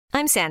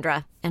I'm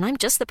Sandra, and I'm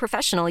just the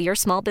professional your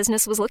small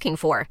business was looking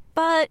for.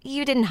 But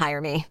you didn't hire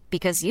me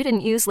because you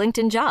didn't use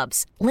LinkedIn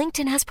Jobs.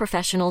 LinkedIn has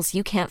professionals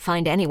you can't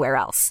find anywhere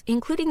else,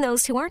 including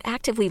those who aren't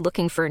actively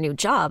looking for a new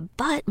job,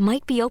 but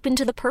might be open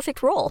to the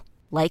perfect role,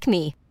 like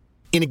me.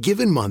 In a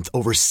given month,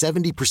 over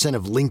 70%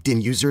 of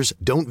LinkedIn users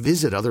don't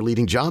visit other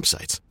leading job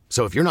sites.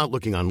 So if you're not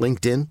looking on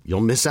LinkedIn,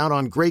 you'll miss out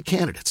on great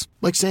candidates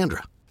like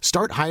Sandra.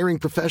 Start hiring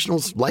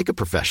professionals like a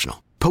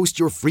professional. Post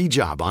your free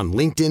job on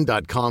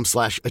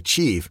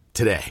linkedin.com/achieve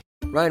today.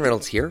 Ryan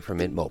Reynolds here from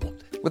Mint Mobile.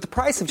 With the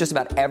price of just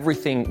about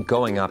everything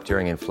going up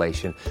during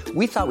inflation,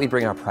 we thought we'd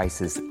bring our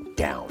prices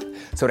down.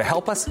 So to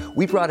help us,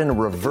 we brought in a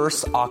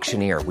reverse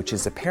auctioneer, which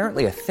is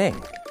apparently a thing.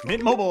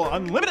 Mint Mobile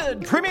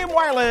Unlimited Premium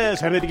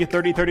Wireless. How to get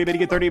 30, 30, how to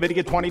get 30, how to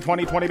get 20,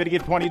 20, 20, how to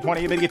get 20,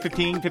 20, how to get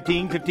 15,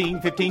 15,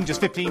 15, 15,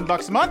 just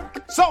 $15 a month?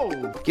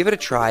 Sold! Give it a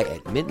try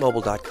at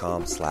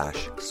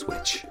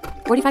mintmobile.com/switch.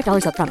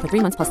 $45 up front for 3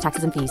 months plus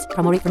taxes and fees.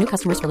 Promo rate for new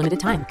customers for limited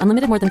time.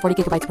 Unlimited more than 40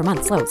 gigabytes per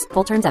month. Slows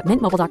full terms at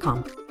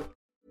mintmobile.com.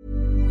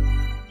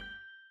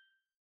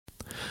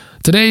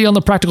 Today on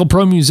The Practical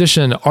Pro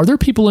Musician, are there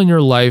people in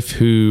your life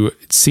who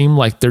seem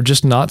like they're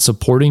just not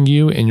supporting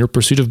you in your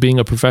pursuit of being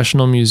a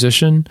professional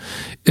musician?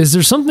 Is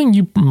there something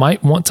you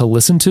might want to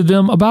listen to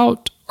them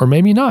about, or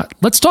maybe not?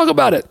 Let's talk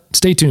about it.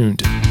 Stay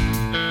tuned.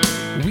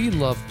 We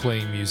love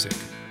playing music,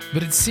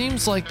 but it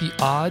seems like the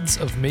odds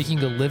of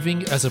making a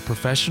living as a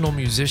professional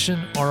musician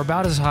are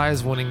about as high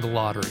as winning the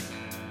lottery.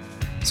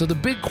 So the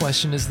big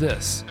question is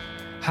this: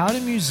 how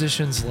do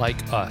musicians like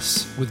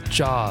us, with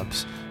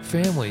jobs,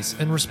 families,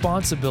 and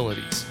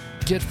responsibilities,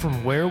 get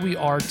from where we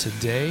are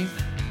today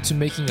to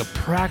making a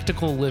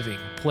practical living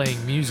playing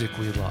music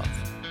we love?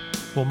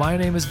 Well, my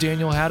name is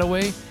Daniel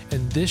Hadaway,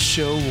 and this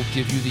show will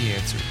give you the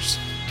answers.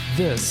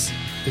 This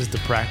is The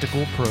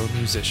Practical Pro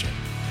Musician.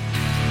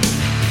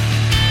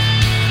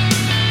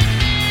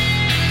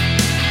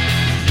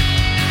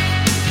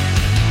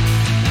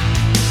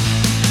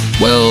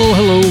 Well,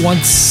 hello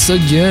once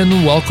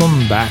again.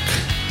 Welcome back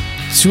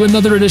to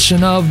another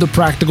edition of The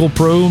Practical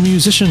Pro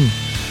Musician.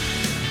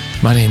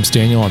 My name's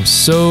Daniel. I'm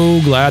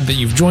so glad that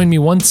you've joined me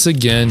once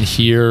again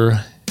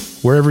here,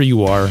 wherever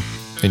you are,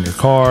 in your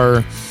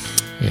car,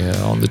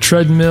 on the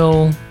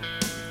treadmill,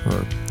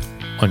 or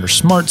on your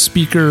smart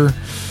speaker,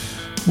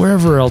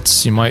 wherever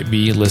else you might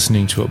be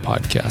listening to a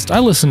podcast. I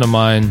listen to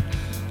mine.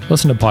 I don't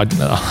listen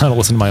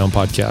to my own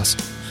podcast.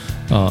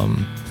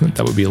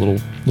 That would be a little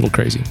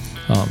crazy.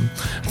 No,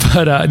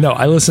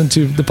 I listen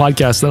to the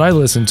podcasts that I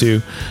listen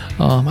to.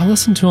 I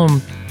listen to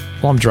them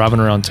while I'm driving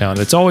around town.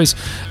 It's always,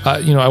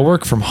 I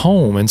work from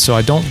home, and so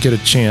I don't get a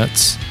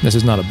chance. This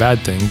is not a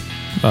bad thing,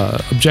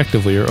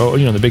 objectively, or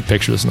in the big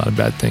picture, this is not a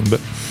bad thing, but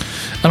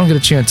I don't get a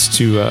chance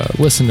to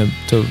listen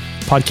to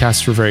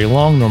podcasts for very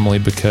long normally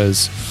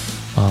because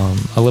I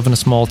live in a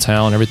small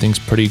town. Everything's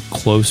pretty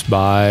close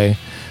by,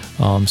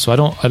 so I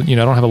don't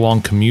have a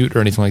long commute or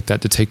anything like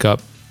that to take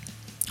up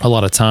a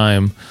lot of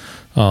time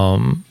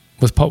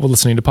with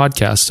listening to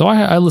podcasts. So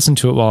I listen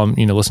to it while I'm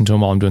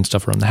doing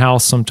stuff around the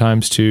house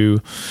sometimes too,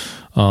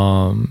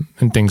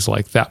 and things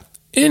like that.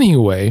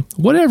 Anyway,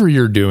 whatever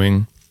you're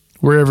doing,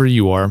 wherever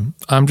you are,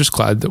 I'm just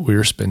glad that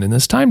we're spending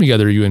this time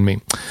together, you and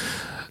me.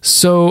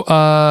 So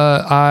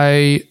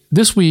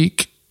this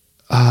week,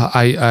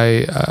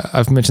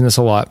 I've mentioned this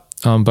a lot,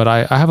 but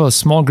I have a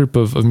small group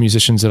of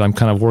musicians that I'm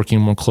kind of working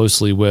more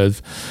closely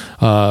with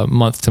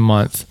month to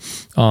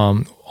month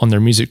on their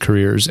music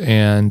careers.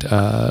 And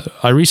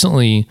we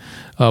recently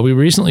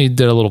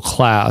did a little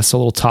class, a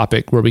little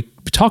topic where we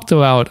talked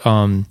about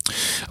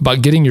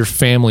getting your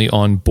family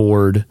on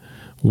board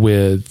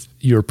with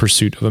your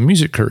pursuit of a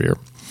music career.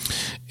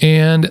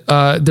 And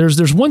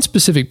there's one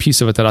specific piece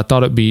of it that I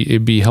thought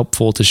it'd be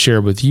helpful to share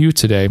with you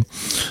today.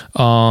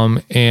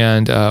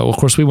 Of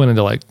course, we went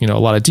into a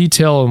lot of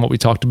detail on what we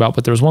talked about,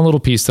 but there's one little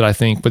piece that I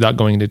think, without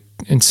going into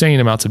insane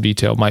amounts of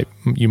detail,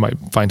 you might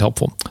find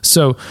helpful.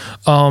 So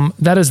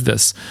that is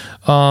this.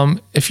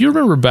 If you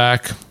remember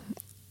back,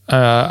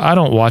 I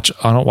don't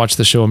watch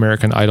the show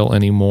American Idol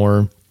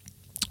anymore,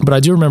 but I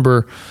do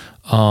remember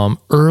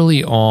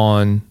early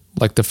on,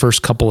 like the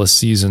first couple of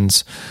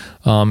seasons,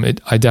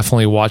 I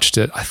definitely watched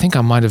it. I think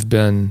I might have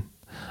been,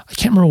 I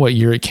can't remember what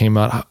year it came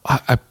out.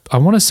 I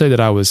want to say that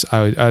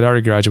I'd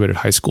already graduated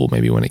high school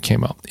maybe when it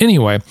came out.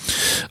 Anyway,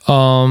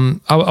 I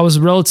was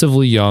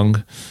relatively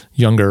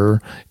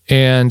younger,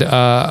 and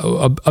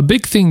a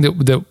big thing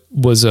that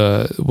was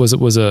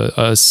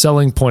a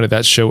selling point of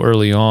that show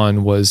early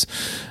on was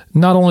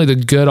not only the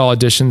good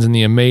auditions and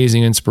the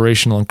amazing,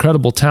 inspirational,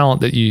 incredible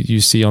talent that you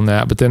see on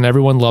that, but then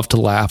everyone loved to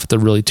laugh at the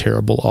really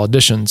terrible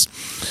auditions.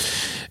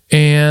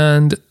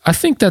 And I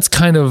think that's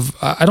I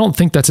don't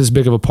think that's as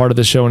big of a part of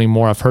the show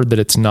anymore. I've heard that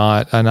it's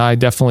not. And I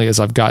definitely, as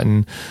I've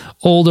gotten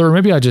older,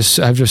 maybe I've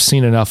just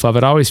seen enough of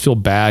it. I always feel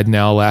bad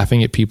now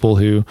laughing at people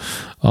who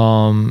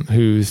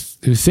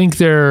think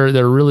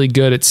they're really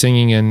good at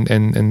singing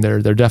and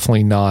they're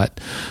definitely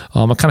not.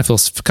 I kind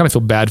of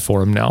feel bad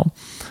for them now.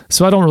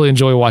 So I don't really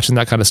enjoy watching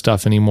that kind of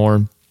stuff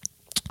anymore.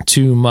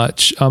 too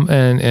much.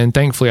 And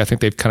thankfully, I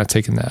think they've kind of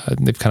taken that,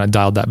 they've kind of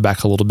dialed that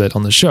back a little bit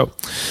on the show.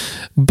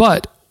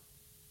 But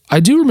I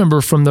do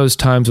remember from those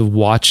times of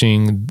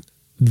watching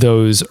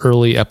those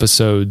early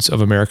episodes of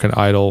American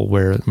Idol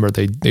where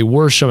they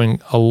were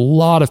showing a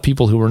lot of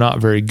people who were not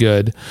very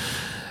good,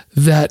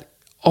 that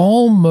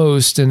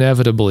almost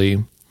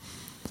inevitably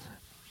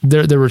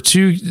there were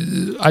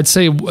two, I'd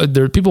say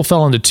people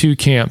fell into two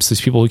camps.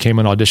 These people who came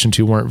in audition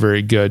to weren't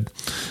very good.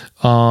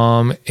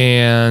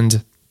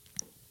 And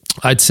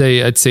I'd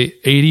say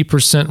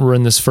 80% were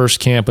in this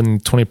first camp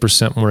and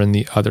 20% were in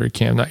the other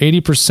camp. Now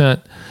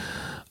 80%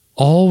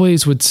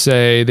 always would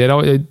say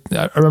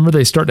I remember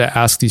they start to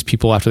ask these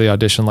people after the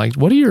audition, like,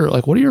 what do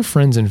your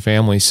friends and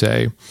family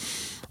say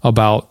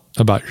about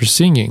your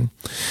singing?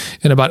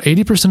 And about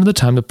 80% of the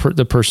time,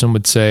 the person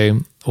would say,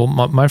 well,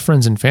 my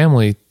friends and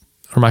family,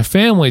 or my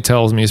family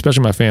tells me,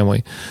 especially my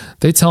family,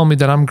 they tell me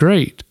that I'm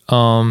great.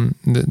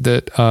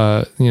 That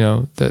I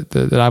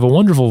have a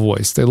wonderful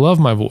voice. They love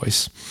my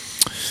voice.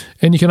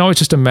 And you can always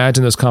just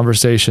imagine those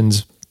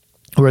conversations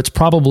where it's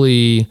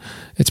probably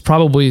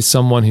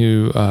someone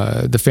who,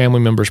 the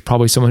family member is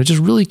probably someone who just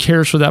really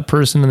cares for that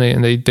person,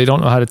 and they don't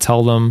know how to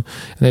tell them,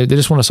 and they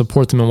just want to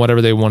support them in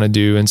whatever they want to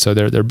do. And so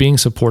they're being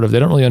supportive. They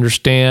don't really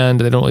understand.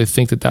 They don't really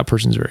think that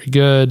person's very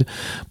good,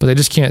 but they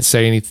just can't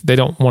say anything. They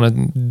don't want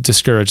to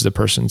discourage the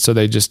person. So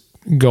they just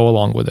go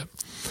along with it.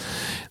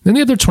 Then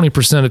the other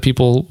 20% of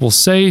people will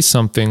say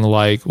something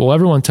like, well,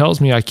 everyone tells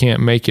me I can't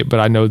make it, but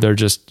I know they're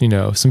just,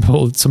 some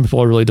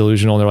people are really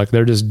delusional.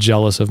 They're just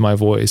jealous of my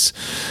voice.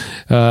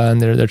 And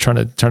they're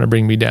trying to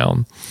bring me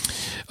down.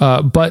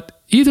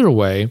 But either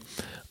way,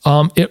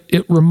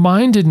 it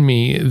reminded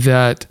me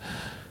that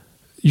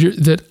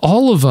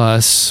all of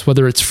us,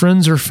 whether it's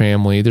friends or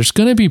family, there's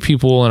going to be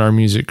people in our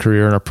music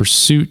career and our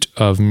pursuit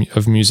of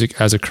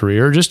music as a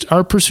career, just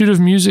our pursuit of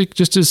music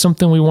just as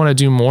something we want to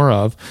do more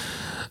of.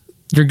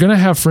 You're going to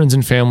have friends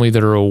and family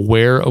that are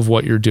aware of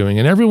what you're doing,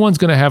 and everyone's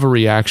going to have a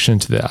reaction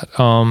to that.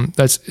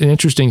 That's an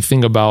interesting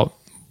thing about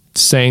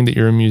saying that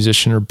you're a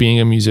musician or being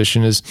a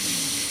musician, is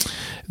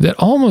that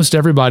almost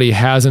everybody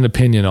has an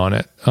opinion on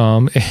it.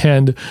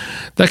 And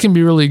that can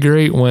be really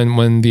great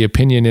when the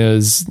opinion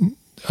is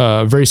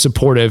very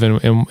supportive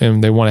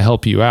and they want to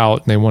help you out,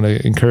 and they want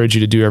to encourage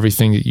you to do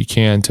everything that you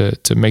can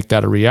to make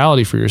that a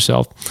reality for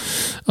yourself.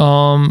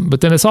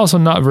 But then it's also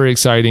not very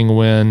exciting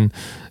when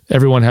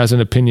everyone has an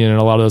opinion,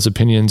 and a lot of those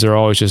opinions are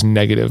always just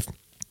negative.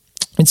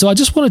 And so I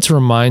just wanted to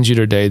remind you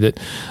today that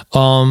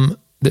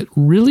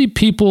really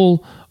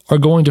people are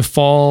going to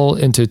fall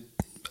into,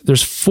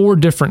 there's 4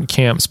 different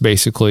camps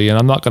basically, and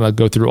I'm not going to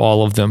go through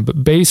all of them,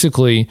 but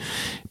basically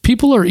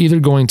people are either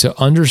going to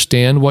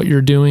understand what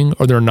you're doing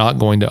or they're not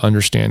going to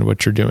understand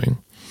what you're doing.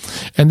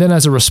 And then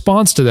as a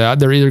response to that,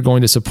 they're either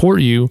going to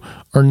support you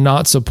or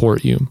not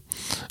support you.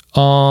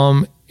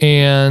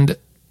 And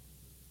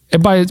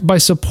by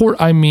support,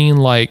 I mean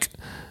like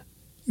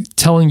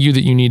telling you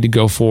that you need to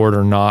go for it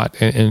or not,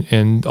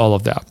 and all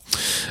of that.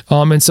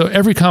 And so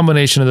every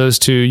combination of those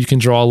two, you can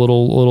draw a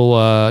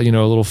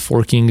little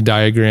forking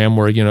diagram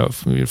where,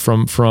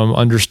 from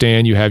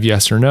understand, you have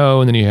yes or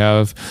no. And then you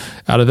have,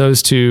 out of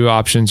those 2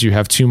 options, you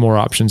have 2 more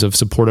options of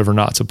supportive or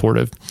not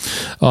supportive.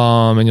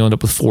 And you'll end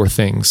up with 4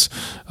 things.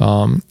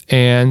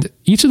 And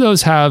each of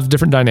those have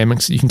different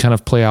dynamics that you can kind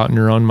of play out in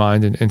your own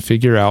mind and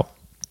figure out.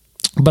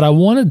 But I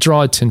want to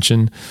draw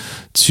attention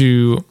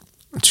to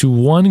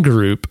one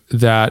group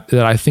that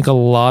I think a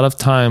lot of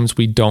times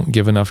we don't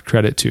give enough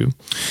credit to.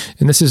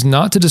 And this is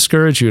not to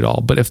discourage you at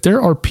all, but if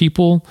there are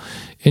people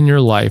in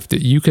your life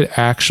that you could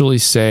actually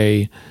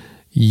say,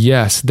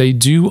 yes, they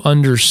do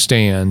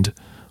understand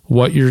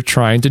what you're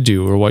trying to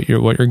do or what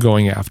you're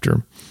going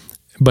after,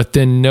 but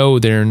then no,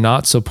 they're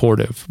not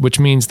supportive, which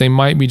means they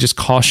might be just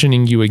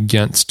cautioning you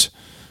against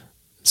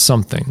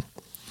something.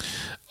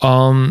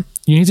 You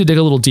need to dig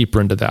a little deeper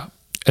into that.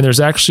 And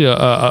there's actually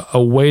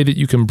a way that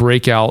you can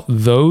break out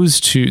those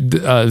two,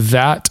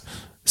 that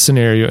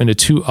scenario, into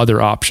 2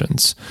 other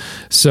options.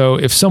 So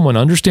if someone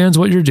understands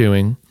what you're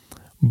doing,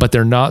 but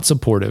they're not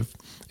supportive,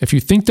 if you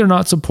think they're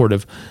not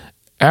supportive,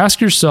 ask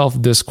yourself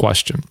this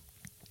question.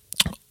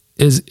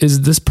 Is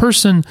this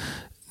person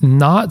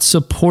not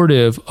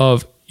supportive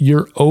of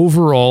your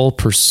overall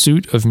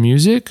pursuit of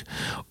music,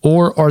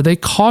 or are they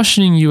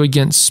cautioning you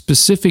against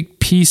specific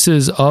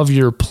pieces of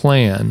your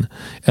plan,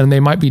 and they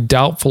might be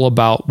doubtful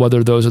about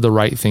whether those are the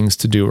right things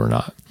to do or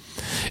not?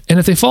 And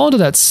if they fall into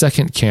that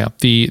second camp,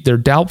 they're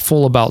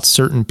doubtful about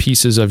certain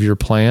pieces of your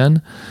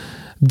plan,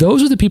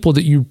 those are the people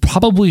that you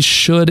probably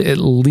should at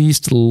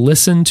least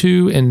listen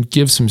to and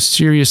give some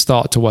serious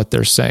thought to what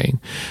they're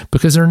saying,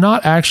 because they're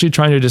not actually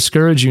trying to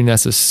discourage you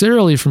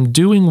necessarily from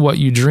doing what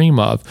you dream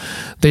of.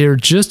 They are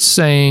just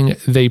saying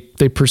they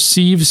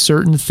perceive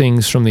certain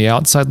things from the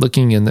outside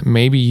looking in that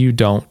maybe you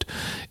don't.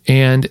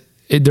 And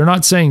they're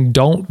not saying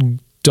don't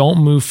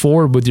move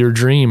forward with your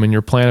dream and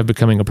your plan of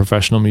becoming a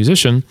professional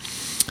musician.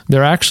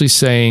 They're actually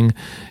saying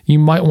you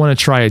might want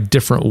to try a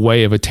different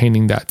way of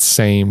attaining that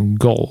same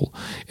goal.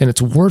 And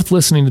it's worth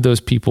listening to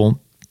those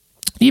people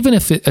even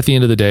if at the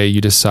end of the day you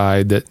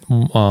decide that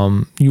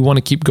you want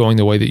to keep going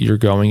the way that you're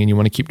going and you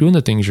want to keep doing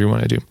the things you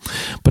want to do,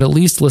 but at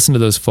least listen to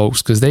those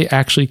folks, because they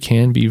actually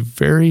can be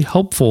very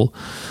helpful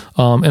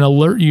and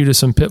alert you to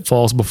some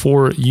pitfalls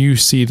before you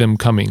see them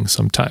coming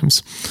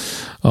sometimes.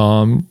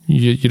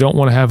 You don't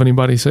want to have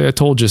anybody say, "I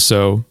told you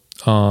so,"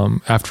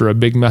 after a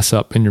big mess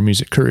up in your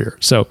music career.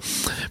 So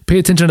pay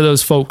attention to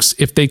those folks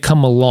if they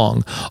come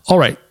along. All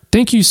right.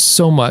 Thank you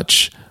so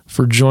much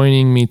for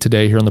joining me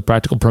today here on the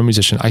Practical Pro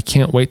Musician. I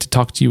can't wait to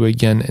talk to you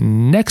again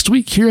next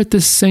week here at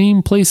the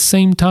same place,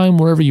 same time,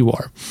 wherever you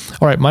are.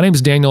 All right. My name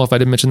is Daniel, if I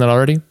didn't mention that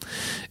already,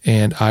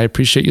 and I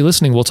appreciate you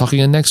listening. We'll talk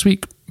again next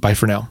week. Bye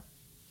for now.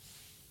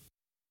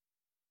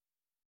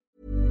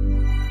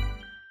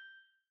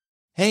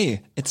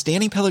 Hey, it's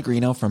Danny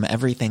Pellegrino from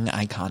Everything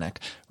Iconic.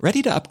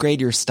 Ready to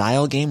upgrade your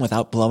style game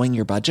without blowing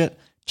your budget?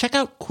 Check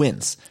out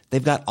Quince.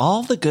 They've got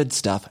all the good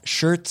stuff,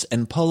 shirts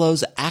and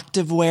polos,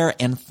 activewear,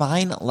 and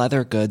fine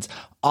leather goods,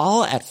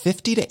 all at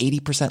 50 to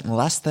 80%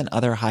 less than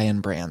other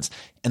high-end brands.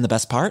 And the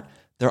best part?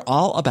 They're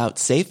all about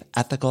safe,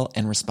 ethical,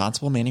 and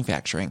responsible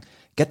manufacturing.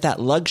 Get that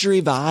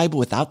luxury vibe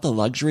without the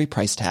luxury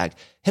price tag.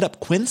 Hit up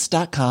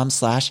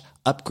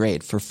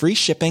quince.com/upgrade for free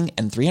shipping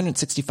and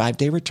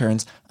 365-day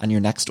returns on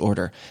your next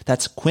order.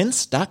 That's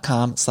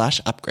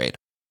quince.com/upgrade.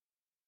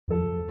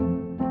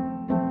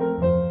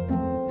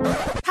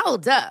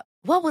 Hold up.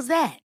 What was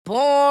that?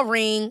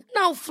 Boring.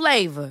 No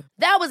flavor.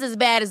 That was as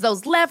bad as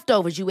those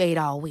leftovers you ate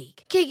all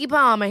week. Keke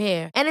Palmer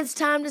here. And it's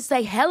time to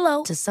say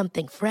hello to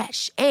something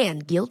fresh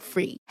and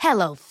guilt-free.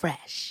 Hello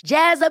Fresh.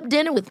 Jazz up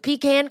dinner with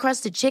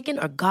pecan-crusted chicken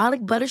or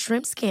garlic butter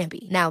shrimp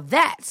scampi. Now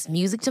that's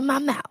music to my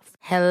mouth.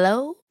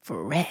 Hello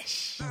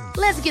Fresh.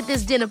 Let's get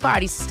this dinner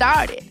party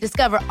started.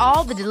 Discover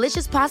all the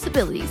delicious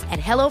possibilities at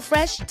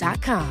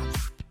HelloFresh.com.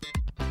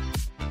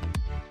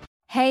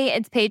 Hey,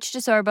 it's Paige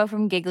DeSorbo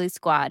from Giggly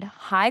Squad.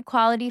 High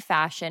quality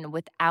fashion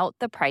without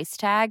the price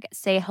tag.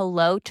 Say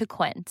hello to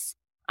Quince.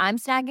 I'm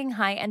snagging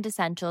high-end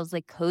essentials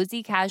like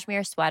cozy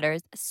cashmere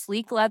sweaters,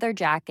 sleek leather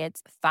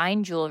jackets,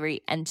 fine jewelry,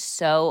 and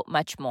so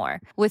much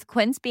more. With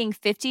Quince being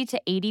 50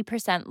 to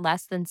 80%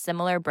 less than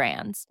similar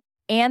brands.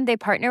 And they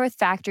partner with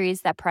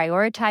factories that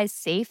prioritize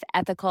safe,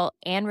 ethical,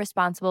 and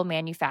responsible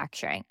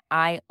manufacturing.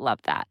 I love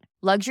that.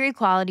 Luxury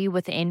quality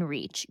within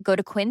reach. Go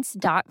to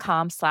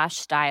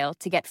quince.com/style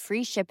to get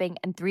free shipping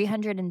and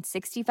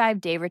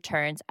 365-day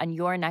returns on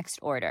your next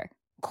order.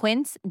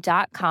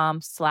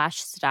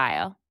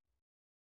 Quince.com/style.